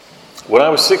When I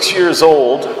was 6 years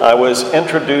old, I was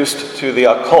introduced to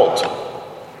the occult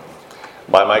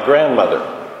by my grandmother.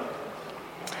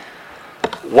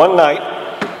 One night,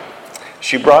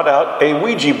 she brought out a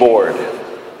Ouija board.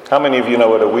 How many of you know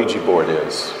what a Ouija board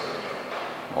is?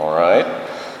 All right.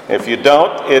 If you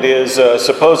don't, it is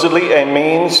supposedly a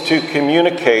means to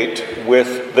communicate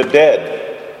with the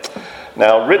dead.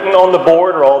 Now, written on the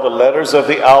board are all the letters of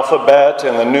the alphabet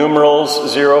and the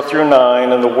numerals 0 through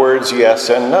 9 and the words yes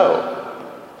and no.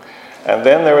 And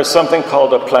then there is something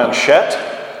called a planchette,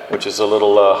 which is a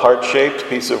little heart-shaped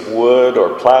piece of wood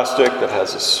or plastic that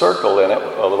has a circle in it,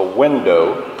 a little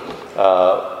window,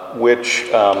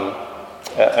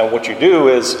 and what you do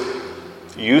is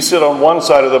you sit on one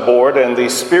side of the board and the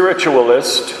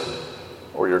spiritualist,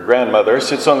 or your grandmother,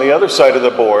 sits on the other side of the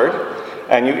board,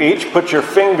 and you each put your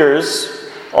fingers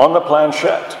on the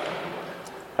planchette.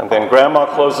 And then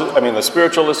the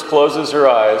spiritualist closes her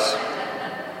eyes,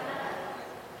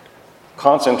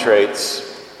 concentrates,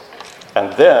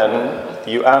 and then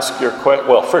you ask your question.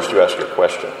 Well, first you ask your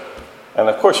question. And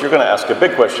of course, you're going to ask a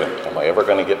big question. Am I ever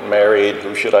going to get married?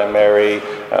 Who should I marry?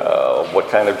 What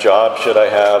kind of job should I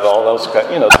have? All those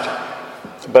kinds,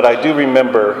 But I do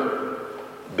remember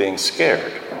being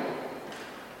scared.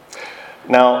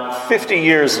 Now, 50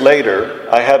 years later,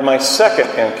 I had my second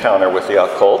encounter with the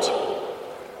occult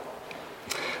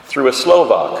through a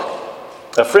Slovak.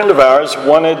 A friend of ours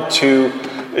wanted to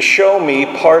show me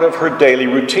part of her daily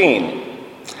routine.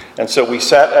 And so we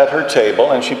sat at her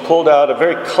table, and she pulled out a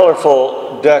very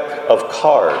colorful deck of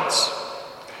cards.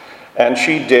 And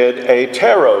she did a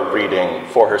tarot reading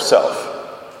for herself.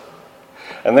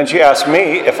 And then she asked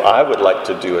me if I would like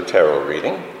to do a tarot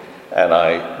reading, and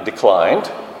I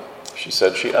declined. She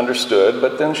said she understood,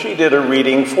 but then she did a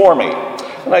reading for me.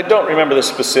 And I don't remember the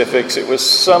specifics. It was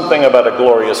something about a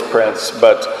glorious prince,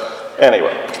 but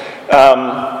anyway.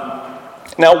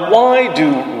 Now, why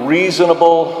do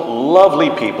reasonable, lovely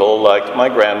people like my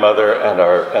grandmother and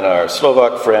our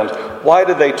Slovak friend, why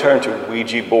do they turn to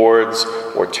Ouija boards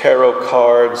or tarot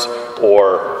cards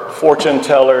or fortune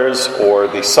tellers or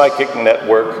the psychic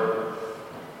network?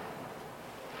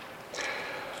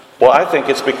 Well, I think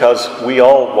it's because we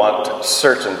all want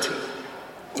certainty.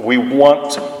 We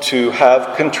want to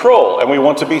have control, and we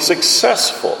want to be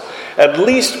successful. At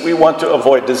least we want to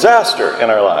avoid disaster in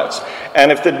our lives. And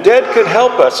if the dead could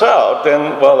help us out,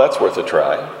 then, well, that's worth a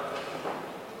try.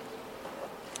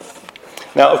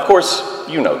 Now, of course,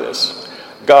 you know this.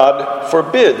 God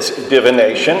forbids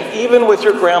divination, even with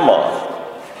your grandma.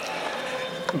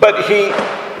 But he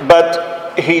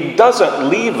doesn't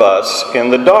leave us in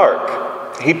the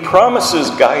dark. He promises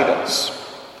guidance.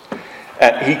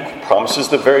 And he promises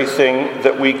the very thing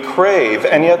that we crave.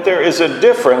 And yet there is a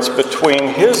difference between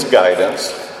his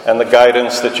guidance and the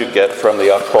guidance that you get from the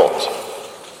occult.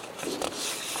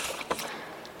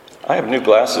 I have new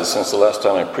glasses since the last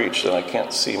time I preached, and I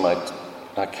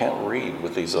can't read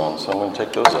with these on, so I'm going to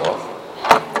take those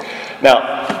off. Now,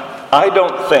 I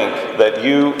don't think that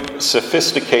you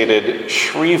sophisticated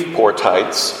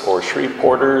Shreveportites or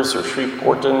Shreveporters or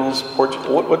Shreveportans,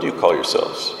 what do you call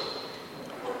yourselves?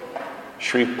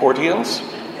 Shreveportians?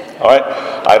 All right.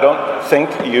 I don't think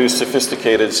you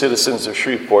sophisticated citizens of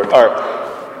Shreveport are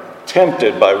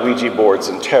tempted by Ouija boards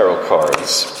and tarot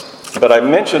cards. But I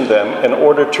mention them in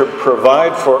order to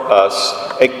provide for us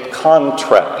a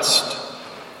contrast.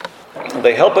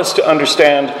 They help us to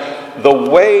understand the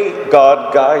way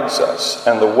God guides us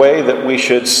and the way that we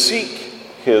should seek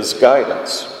his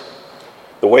guidance.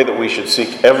 The way that we should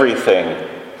seek everything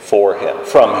from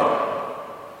him.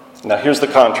 Now here's the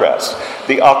contrast.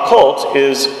 The occult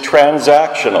is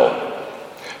transactional.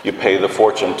 You pay the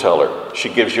fortune teller. She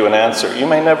gives you an answer. You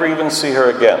may never even see her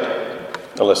again,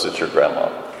 unless it's your grandma.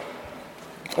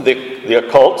 The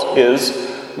occult is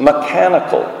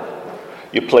mechanical.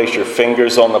 You place your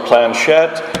fingers on the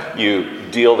planchette, you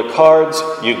deal the cards,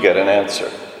 you get an answer.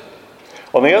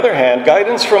 On the other hand,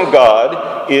 guidance from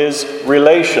God is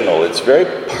relational. It's very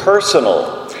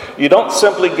personal. You don't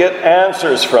simply get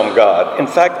answers from God. In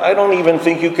fact, I don't even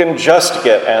think you can just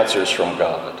get answers from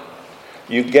God.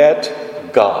 You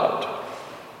get God.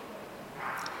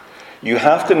 You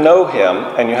have to know him,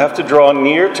 and you have to draw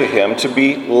near to him to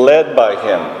be led by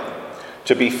him,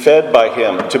 to be fed by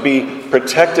him, to be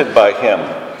protected by him,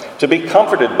 to be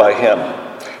comforted by him.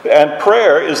 And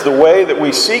prayer is the way that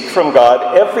we seek from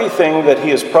God everything that he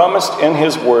has promised in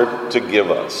his word to give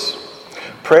us.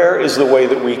 Prayer is the way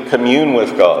that we commune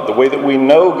with God, the way that we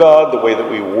know God, the way that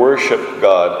we worship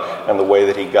God, and the way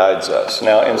that he guides us.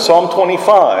 Now, in Psalm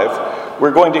 25,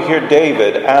 we're going to hear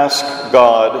David ask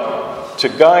God to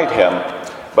guide him,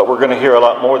 but we're going to hear a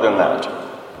lot more than that.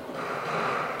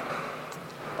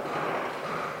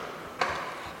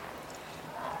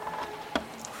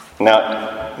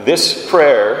 Now, this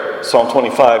prayer, Psalm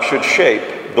 25, should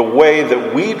shape the way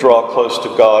that we draw close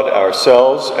to God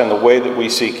ourselves and the way that we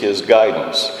seek his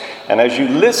guidance. And as you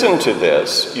listen to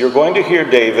this, you're going to hear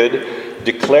David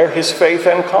declare his faith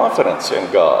and confidence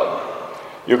in God.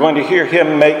 You're going to hear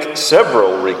him make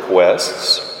several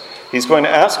requests. He's going to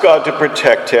ask God to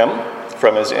protect him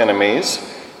from his enemies.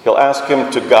 He'll ask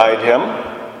him to guide him.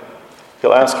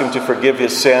 He'll ask him to forgive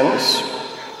his sins,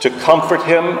 to comfort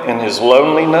him in his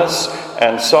loneliness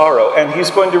and sorrow. And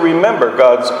he's going to remember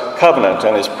God's covenant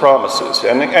and his promises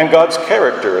and God's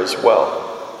character as well.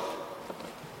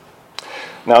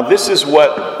 Now, this is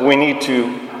what we need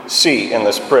to see in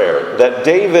this prayer, that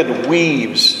David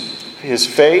weaves his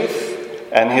faith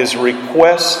and his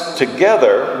requests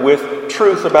together with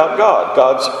truth about God,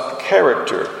 God's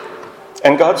character.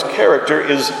 And God's character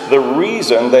is the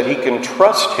reason that he can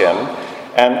trust him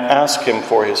and ask him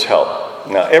for his help.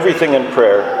 Now, everything in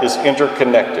prayer is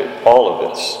interconnected, all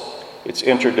of this. It's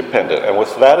interdependent. And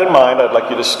with that in mind, I'd like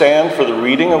you to stand for the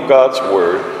reading of God's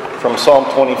word from Psalm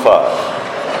 25.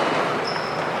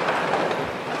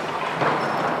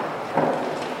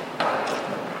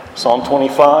 Psalm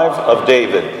 25 of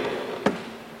David.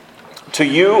 To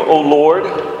you, O Lord,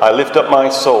 I lift up my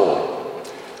soul.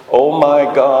 O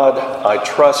my God, I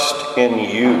trust in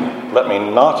you. Let me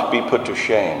not be put to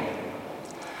shame.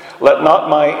 Let not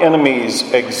my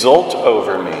enemies exult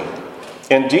over me.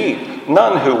 Indeed,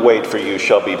 none who wait for you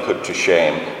shall be put to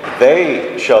shame.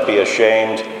 They shall be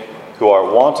ashamed who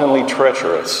are wantonly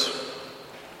treacherous.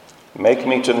 Make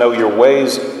me to know your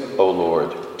ways, O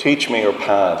Lord. Teach me your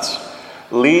paths.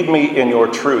 Lead me in your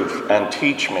truth and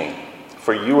teach me,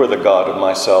 for you are the God of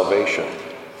my salvation.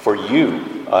 For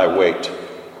you I wait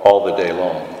all the day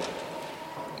long.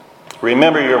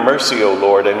 Remember your mercy, O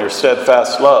Lord, and your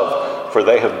steadfast love, for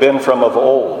they have been from of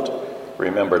old.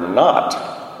 Remember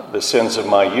not the sins of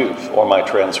my youth or my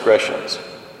transgressions.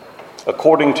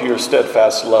 According to your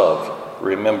steadfast love,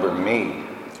 remember me,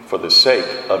 for the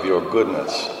sake of your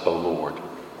goodness, O Lord.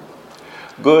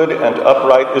 Good and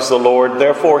upright is the Lord,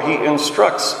 therefore he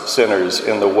instructs sinners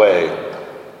in the way.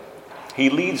 He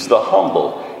leads the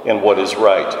humble in what is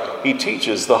right. He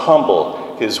teaches the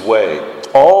humble his way.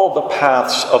 All the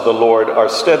paths of the Lord are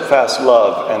steadfast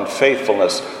love and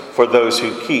faithfulness for those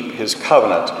who keep his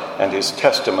covenant and his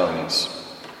testimonies.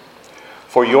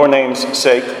 For your name's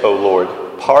sake, O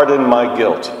Lord, pardon my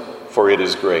guilt, for it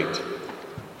is great.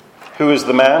 Who is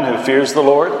the man who fears the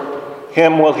Lord?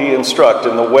 Him will he instruct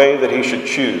in the way that he should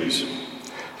choose.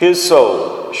 His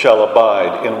soul shall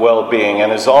abide in well-being,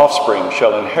 and his offspring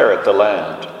shall inherit the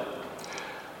land.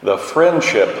 The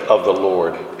friendship of the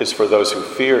Lord is for those who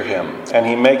fear him, and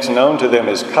he makes known to them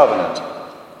his covenant.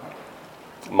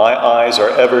 My eyes are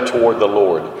ever toward the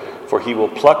Lord, for he will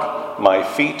pluck my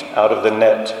feet out of the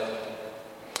net.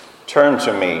 Turn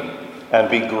to me and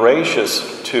be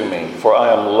gracious to me, for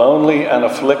I am lonely and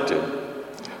afflicted.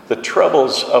 The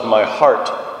troubles of my heart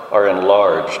are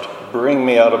enlarged. Bring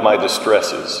me out of my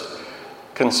distresses.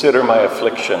 Consider my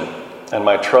affliction and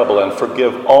my trouble, and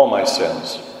forgive all my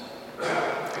sins.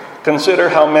 Consider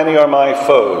how many are my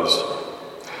foes,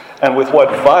 and with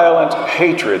what violent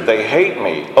hatred they hate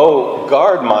me. Oh,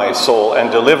 guard my soul and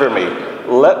deliver me.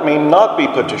 Let me not be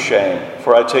put to shame,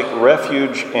 for I take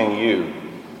refuge in you.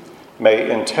 May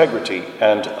integrity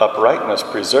and uprightness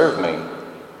preserve me,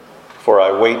 for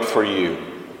I wait for you.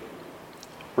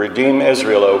 Redeem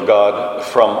Israel, O God,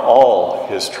 from all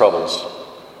his troubles.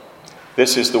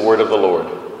 This is the word of the Lord.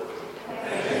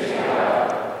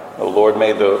 O Lord,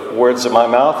 may the words of my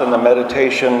mouth and the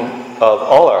meditation of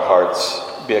all our hearts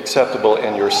be acceptable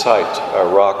in your sight, our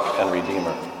rock and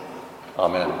redeemer.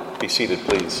 Amen. Be seated,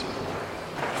 please.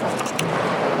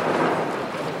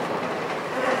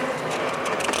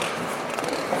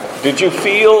 Did you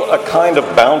feel a kind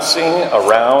of bouncing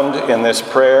around in this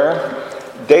prayer?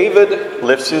 David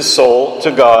lifts his soul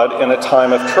to God in a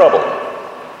time of trouble.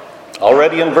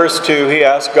 Already in verse 2, he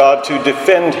asks God to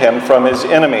defend him from his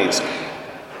enemies.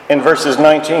 In verses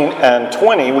 19 and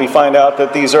 20, we find out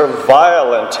that these are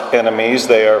violent enemies.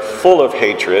 They are full of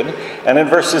hatred. And in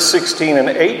verses 16 and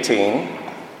 18,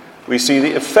 we see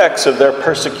the effects of their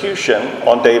persecution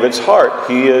on David's heart.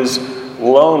 He is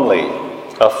lonely,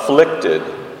 afflicted,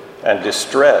 and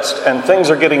distressed, and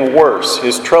things are getting worse.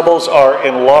 His troubles are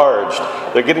enlarged.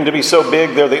 They're getting to be so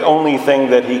big, they're the only thing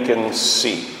that he can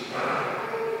see.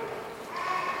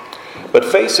 But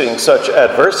facing such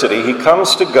adversity, he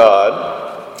comes to God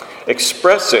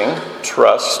expressing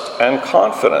trust and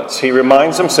confidence. He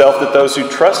reminds himself that those who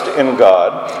trust in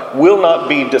God will not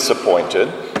be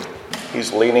disappointed.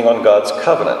 He's leaning on God's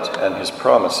covenant and his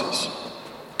promises.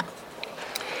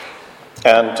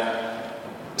 And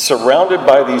surrounded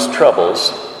by these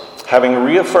troubles, having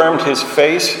reaffirmed his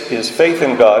faith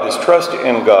in God, his trust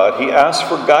in God, he asks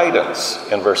for guidance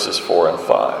in verses 4 and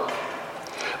 5.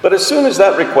 But as soon as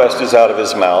that request is out of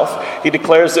his mouth, he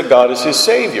declares that God is his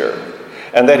Savior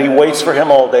and that he waits for him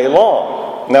all day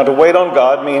long. Now, to wait on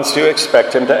God means to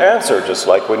expect him to answer, just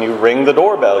like when you ring the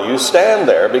doorbell. You stand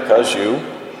there because you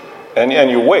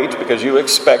wait because you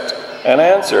expect an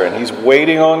answer, and he's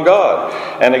waiting on God.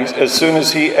 And as soon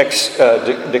as he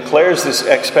declares this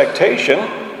expectation,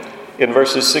 in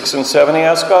verses 6 and 7, he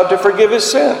asks God to forgive his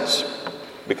sins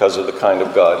because of the kind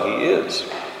of God he is.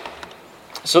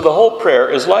 So the whole prayer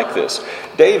is like this.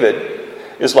 David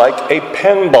is like a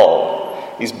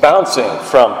pinball. He's bouncing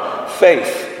from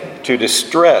faith to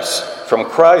distress, from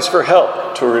cries for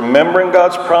help to remembering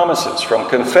God's promises, from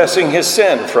confessing his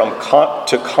sin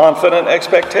to confident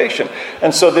expectation.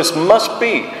 And so this must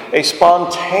be a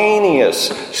spontaneous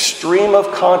stream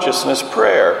of consciousness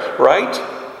prayer, right?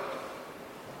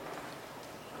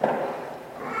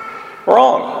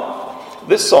 Wrong.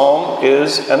 This psalm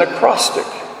is an acrostic.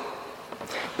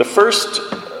 The first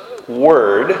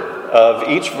word of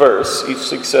each verse, each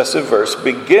successive verse,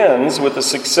 begins with a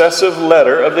successive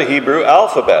letter of the Hebrew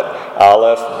alphabet.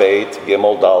 Aleph, Beit,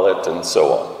 Gimel, Dalet, and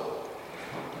so on.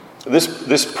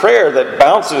 This prayer that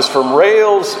bounces from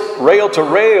rail to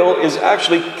rail is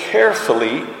actually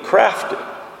carefully crafted.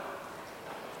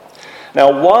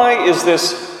 Now, why is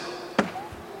this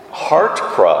heart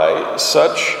cry in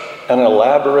such an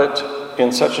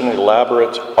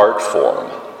elaborate art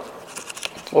form?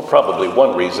 Well, probably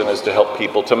one reason is to help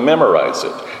people to memorize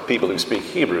it. People who speak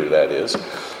Hebrew, that is,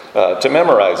 to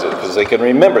memorize it, because they can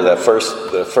remember that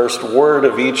the first word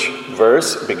of each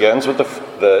verse begins with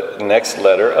the next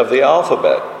letter of the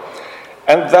alphabet.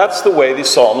 And that's the way these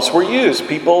psalms were used.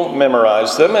 People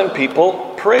memorized them and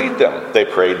people prayed them. They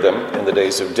prayed them in the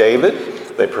days of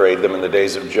David. They prayed them in the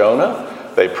days of Jonah.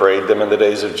 They prayed them in the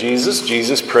days of Jesus.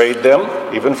 Jesus prayed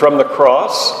them even from the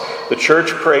cross. The church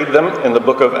prayed them in the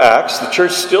book of Acts. The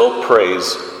church still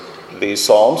prays these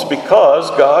psalms because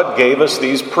God gave us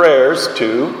these prayers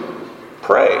to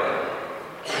pray.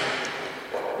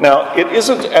 Now, it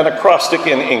isn't an acrostic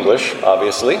in English,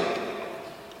 obviously,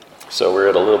 so we're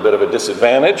at a little bit of a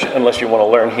disadvantage unless you want to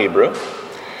learn Hebrew.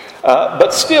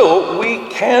 But still, we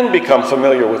can become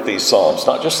familiar with these psalms,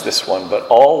 not just this one, but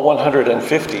all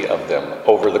 150 of them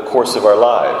over the course of our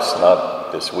lives. Not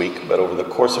this week, but over the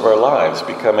course of our lives,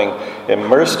 becoming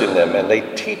immersed in them, and they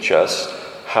teach us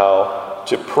how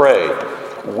to pray.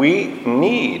 We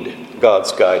need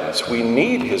God's guidance. We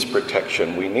need his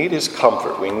protection. We need his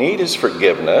comfort. We need his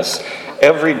forgiveness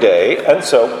every day. And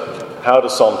so, how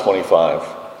does Psalm 25,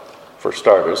 for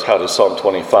starters, how does Psalm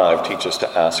 25 teach us to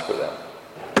ask for them?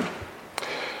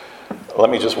 Let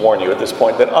me just warn you at this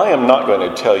point that I am not going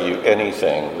to tell you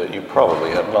anything that you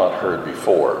probably have not heard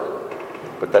before,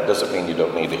 but that doesn't mean you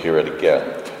don't need to hear it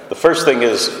again. The first thing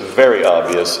is very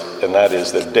obvious, and that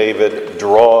is that David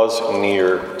draws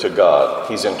near to God.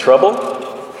 He's in trouble,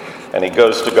 and he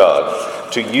goes to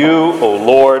God. To you, O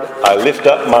Lord, I lift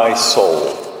up my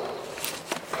soul.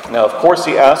 Now, of course,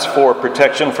 he asks for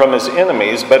protection from his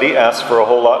enemies, but he asks for a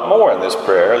whole lot more in this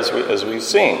prayer, as we've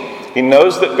seen. He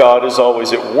knows that God is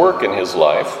always at work in his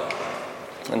life,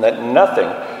 and that nothing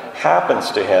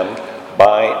happens to him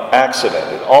by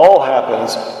accident. It all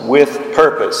happens with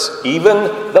purpose. Even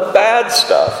the bad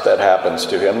stuff that happens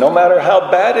to him, no matter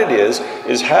how bad it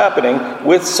is happening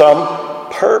with some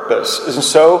purpose. And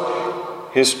so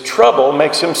his trouble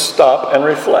makes him stop and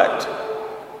reflect.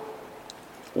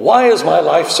 Why is my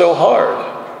life so hard?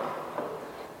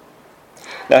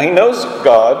 Now, he knows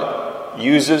God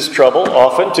uses trouble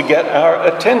often to get our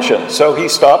attention. So he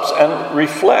stops and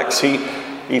reflects. He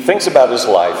thinks about his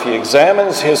life. He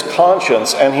examines his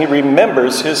conscience and he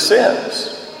remembers his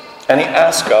sins. And he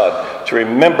asks God to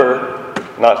remember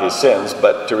not his sins,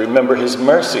 but to remember his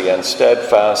mercy and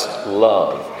steadfast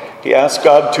love. He asks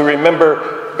God to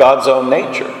remember God's own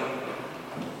nature,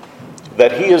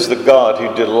 that he is the God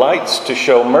who delights to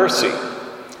show mercy.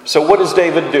 So what is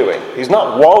David doing? He's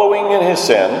not wallowing in his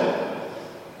sin.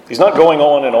 He's not going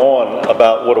on and on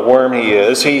about what a worm he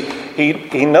is.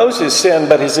 He knows his sin,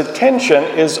 but his attention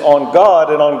is on God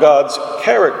and on God's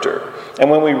character. And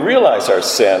when we realize our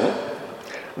sin,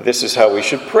 this is how we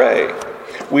should pray.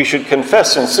 We should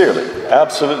confess sincerely,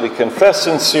 absolutely confess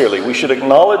sincerely. We should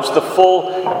acknowledge the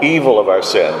full evil of our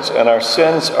sins, and our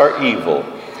sins are evil,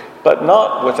 but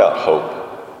not without hope,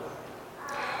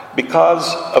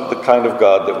 because of the kind of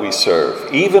God that we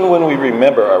serve. Even when we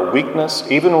remember our weakness,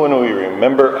 even when we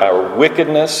remember our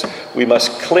wickedness, we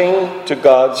must cling to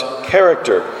God's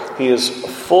character. He is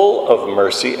full of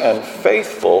mercy and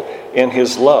faithful in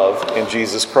his love in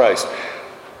Jesus Christ.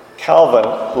 Calvin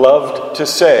loved to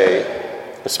say,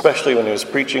 especially when he was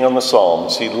preaching on the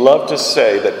Psalms, he loved to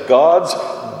say that God's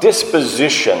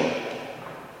disposition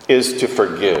is to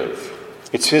forgive.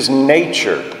 It's his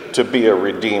nature to be a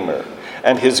redeemer,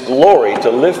 and his glory to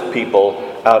lift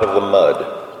people out of the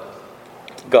mud.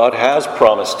 God has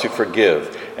promised to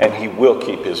forgive, and he will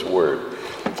keep his word.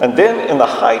 And then in the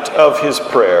height of his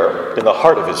prayer, in the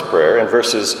heart of his prayer, in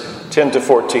verses 10 to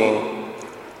 14,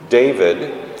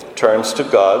 David turns to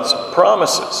God's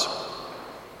promises.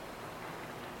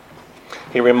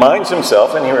 He reminds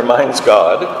himself and he reminds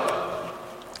God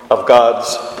of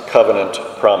God's covenant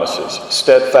promises.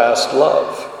 Steadfast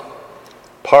love,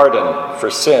 pardon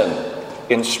for sin,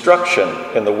 instruction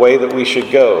in the way that we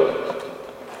should go,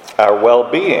 our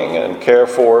well-being and care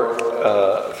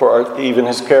even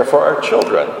his care for our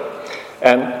children,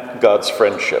 and God's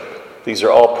friendship. These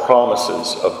are all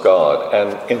promises of God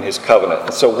and in his covenant.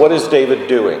 And so what is David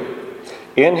doing?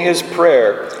 In his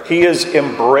prayer, he is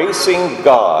embracing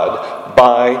God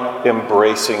by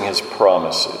embracing his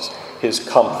promises, his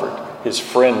comfort, his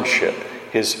friendship,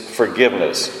 his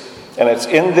forgiveness. And it's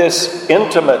in this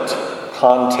intimate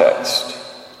context,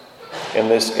 in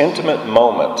this intimate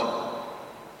moment,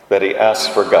 that he asks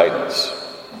for guidance.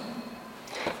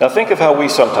 Now think of how we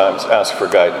sometimes ask for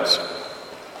guidance.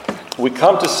 We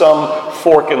come to some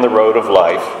fork in the road of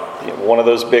life, one of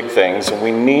those big things, and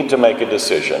we need to make a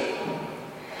decision.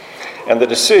 And the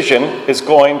decision is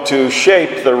going to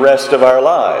shape the rest of our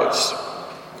lives.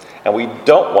 And we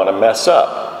don't want to mess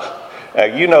up. Now,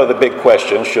 you know the big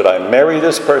question: should I marry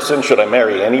this person? Should I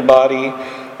marry anybody?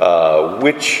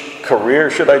 Which career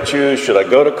should I choose? Should I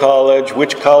go to college?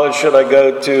 Which college should I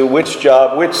go to? Which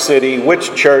job? Which city?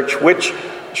 Which church?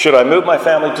 Should I move my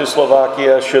family to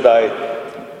Slovakia? Should I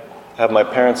have my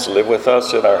parents live with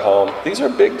us in our home? These are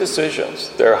big decisions.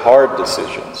 They're hard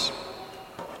decisions.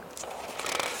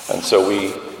 And so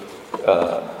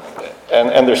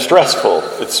and they're stressful.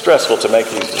 It's stressful to make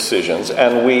these decisions.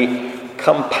 And we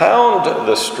compound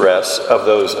the stress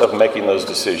of making those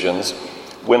decisions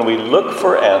when we look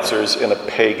for answers in a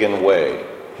pagan way.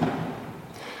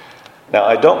 Now,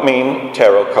 I don't mean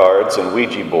tarot cards and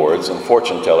Ouija boards and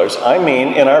fortune tellers. I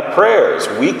mean in our prayers.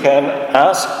 We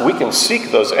can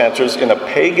seek those answers in a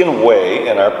pagan way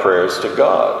in our prayers to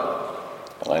God.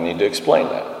 And I need to explain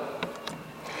that.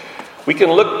 We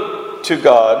can look to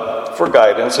God for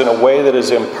guidance in a way that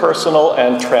is impersonal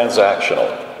and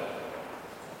transactional.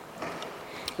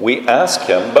 We ask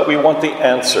him, but we want the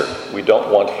answer. We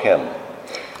don't want him.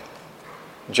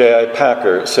 J.I.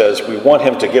 Packer says we want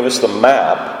him to give us the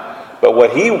map, but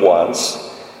what he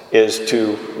wants is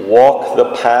to walk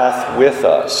the path with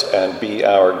us and be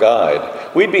our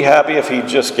guide. We'd be happy if he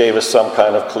just gave us some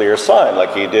kind of clear sign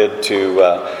like he did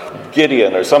to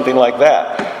Gideon or something like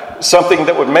that. Something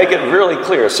that would make it really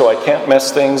clear so I can't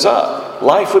mess things up.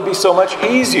 Life would be so much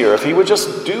easier if he would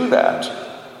just do that.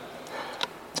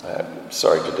 I'm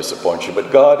sorry to disappoint you,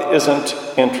 but God isn't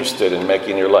interested in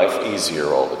making your life easier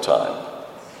all the time.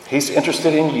 He's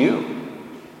interested in you.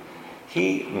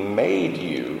 He made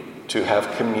you to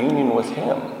have communion with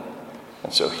him.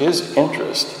 And so his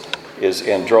interest is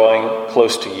in drawing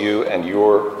close to you, and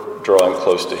you're drawing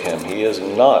close to him. He is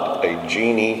not a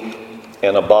genie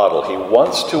in a bottle. He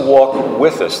wants to walk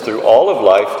with us through all of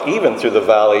life, even through the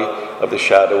valley of the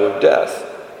shadow of death.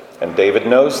 And David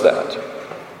knows that.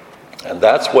 And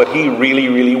that's what he really,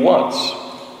 really wants.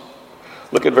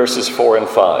 Look at verses 4 and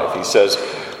 5. He says,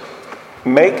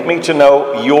 "Make me to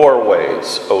know your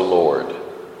ways, O Lord.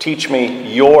 Teach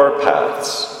me your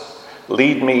paths.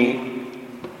 Lead me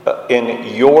in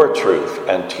your truth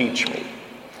and teach me."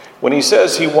 When he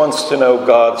says he wants to know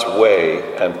God's way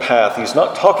and path, he's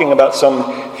not talking about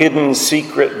some hidden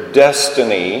secret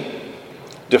destiny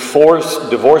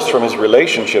divorced from his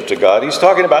relationship to God. He's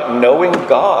talking about knowing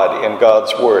God in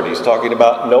God's word. He's talking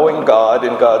about knowing God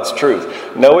in God's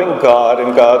truth, knowing God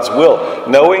in God's will,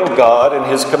 knowing God in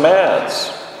his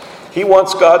commands. He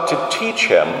wants God to teach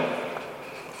him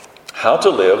how to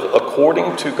live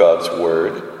according to God's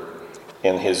word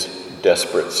in his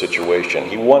desperate situation.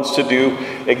 He wants to do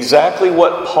exactly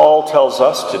what Paul tells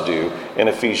us to do in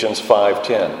Ephesians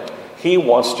 5:10. He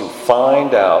wants to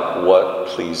find out what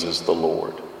pleases the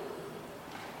Lord.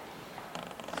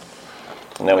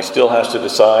 Now we still have to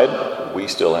decide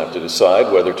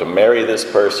whether to marry this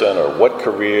person or what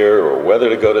career or whether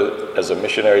to go as a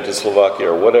missionary to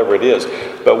Slovakia or whatever it is.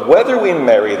 But whether we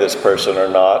marry this person or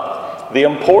not, the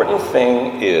important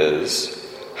thing is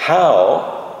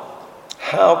how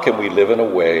can we live in a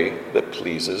way that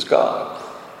pleases God?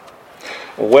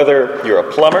 Whether you're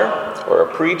a plumber or a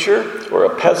preacher or a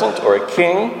peasant or a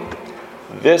king,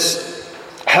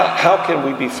 How can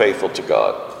we be faithful to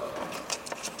God?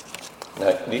 Now,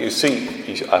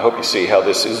 I hope you see how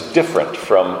this is different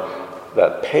from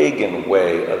that pagan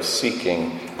way of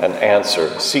seeking an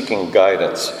answer, seeking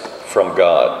guidance from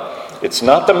God. It's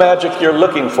not the magic you're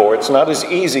looking for. It's not as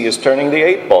easy as turning the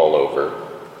 8-ball over.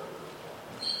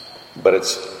 But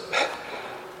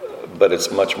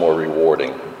it's much more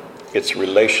rewarding. It's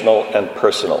relational and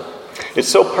personal. It's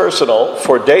so personal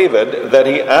for David that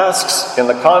he asks, in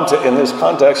this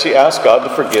context, he asks God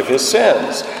to forgive his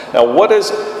sins. Now, what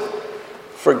does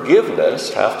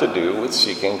forgiveness have to do with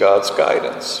seeking God's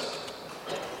guidance?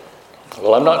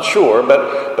 Well, I'm not sure,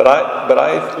 but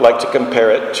I like to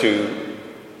compare it to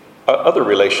other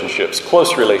relationships,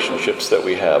 close relationships that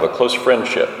we have, a close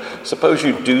friendship. Suppose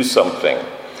you do something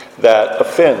that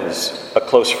offends a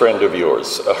close friend of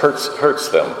yours, hurts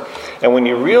them. And when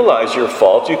you realize your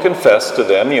fault, you confess to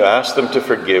them, you ask them to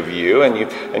forgive you, and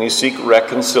you seek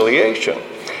reconciliation.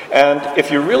 And if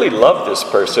you really love this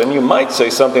person, you might say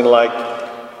something like,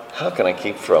 "How can I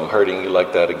keep from hurting you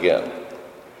like that again?"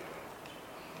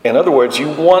 In other words, you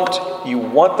want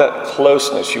that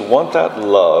closeness, you want that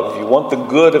love, you want the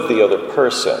good of the other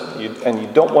person, and you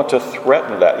don't want to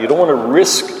threaten that. You don't want to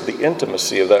risk the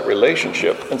intimacy of that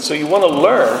relationship. And so you want to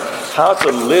learn how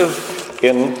to live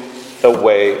in a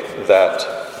way that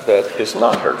is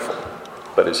not hurtful,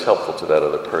 but is helpful to that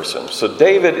other person. So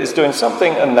David is doing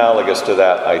something analogous to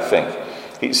that, I think.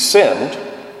 He sinned,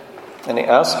 and he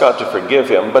asks God to forgive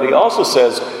him, but he also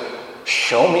says,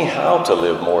 "Show me how to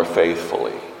live more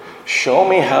faithfully. Show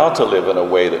me how to live in a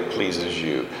way that pleases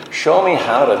you. Show me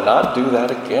how to not do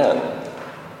that again."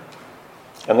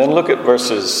 And then look at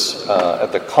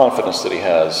at the confidence that he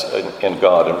has in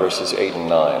God in verses 8 and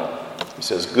 9. He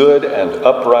says, "Good and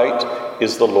upright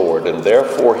is the Lord, and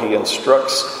therefore he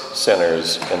instructs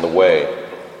sinners in the way.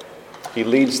 He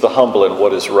leads the humble in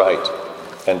what is right,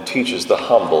 and teaches the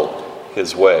humble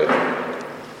his way."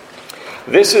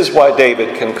 This is why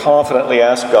David can confidently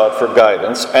ask God for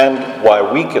guidance, and why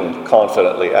we can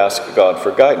confidently ask God for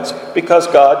guidance, because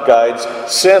God guides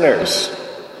sinners.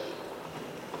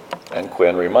 And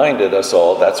Quinn reminded us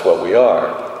all that's what we are.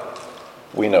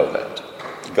 We know that.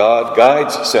 God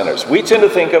guides sinners. We tend to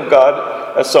think of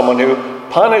God as someone who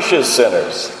punishes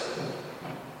sinners,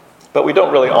 but we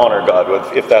don't really honor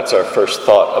God if that's our first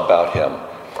thought about him.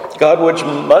 God would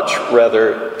much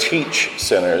rather teach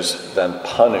sinners than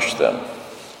punish them.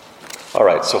 All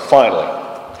right, so finally,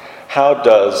 how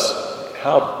does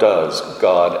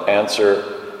God answer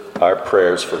our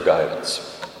prayers for guidance?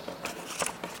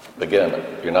 Again,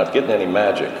 you're not getting any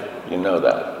magic. You know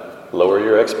that. Lower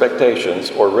your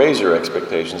expectations or raise your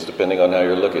expectations depending on how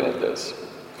you're looking at this.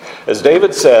 As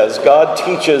David says, God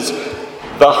teaches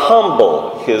the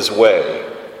humble his way,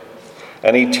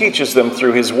 and he teaches them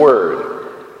through his word.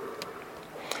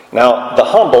 Now, the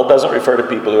humble doesn't refer to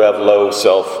people who have low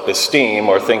self-esteem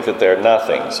or think that they're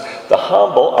nothings. The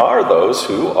humble are those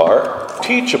who are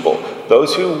teachable,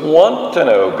 those who want to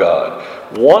know God,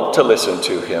 want to listen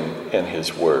to him in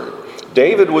his word.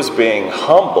 David was being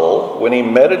humble when he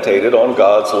meditated on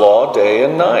God's law day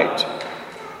and night.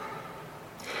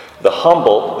 The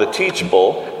humble, the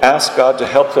teachable, ask God to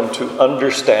help them to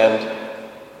understand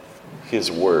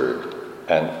his word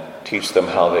and teach them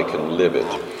how they can live it.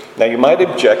 Now, you might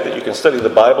object that you can study the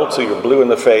Bible till you're blue in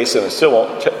the face and it still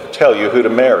won't tell you who to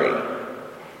marry.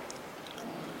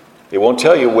 It won't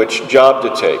tell you which job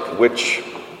to take, which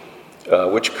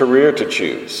career to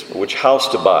choose, which house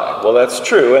to buy. Well, that's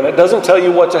true, and it doesn't tell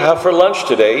you what to have for lunch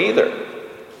today either.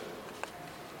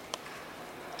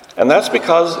 And that's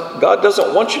because God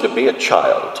doesn't want you to be a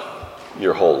child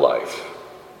your whole life.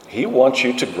 He wants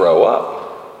you to grow up.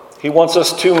 He wants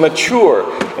us to mature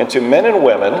into men and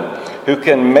women who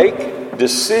can make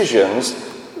decisions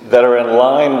that are in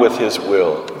line with his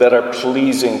will, that are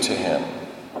pleasing to him.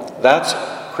 That's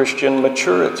Christian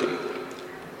maturity.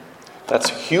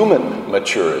 That's human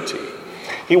maturity.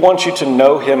 He wants you to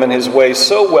know him and his ways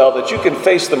so well that you can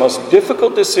face the most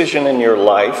difficult decision in your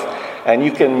life, and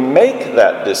you can make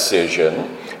that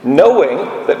decision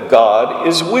knowing that God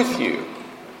is with you.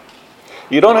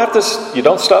 You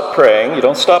don't stop praying, you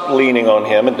don't stop leaning on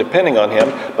him and depending on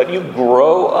him, but you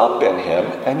grow up in him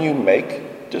and you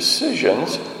make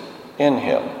decisions in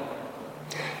him.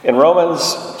 In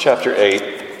Romans chapter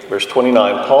 8, verse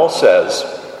 29, Paul says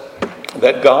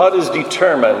that God is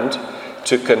determined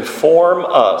to conform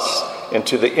us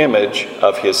into the image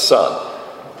of his Son.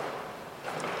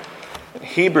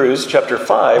 Hebrews chapter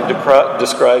 5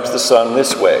 describes the Son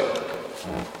this way.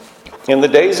 In the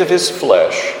days of his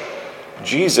flesh,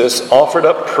 Jesus offered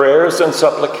up prayers and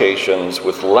supplications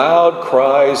with loud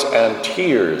cries and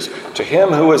tears to him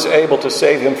who was able to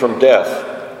save him from death,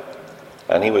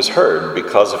 and he was heard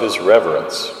because of his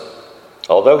reverence.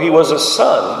 Although he was a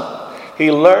son,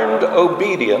 he learned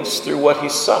obedience through what he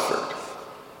suffered.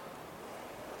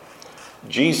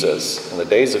 Jesus, in the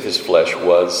days of his flesh,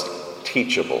 was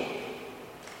teachable.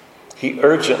 He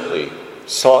urgently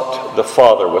sought the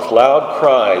Father with loud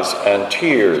cries and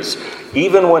tears,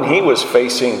 even when he was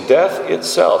facing death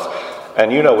itself.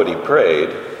 And you know what he prayed?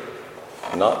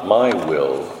 Not my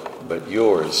will, but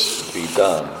yours be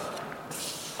done.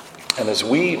 And as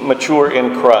we mature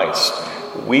in Christ,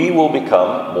 we will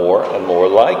become more and more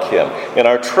like him. In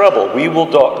our trouble, we will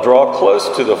draw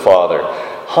close to the Father,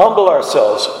 humble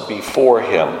ourselves before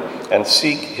him, and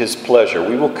seek his pleasure.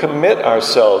 We will commit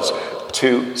ourselves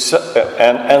to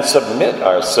and submit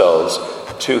ourselves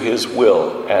to his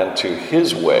will and to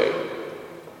his way.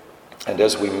 And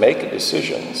as we make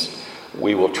decisions,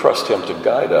 we will trust him to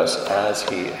guide us as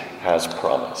he has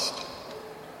promised.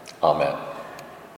 Amen.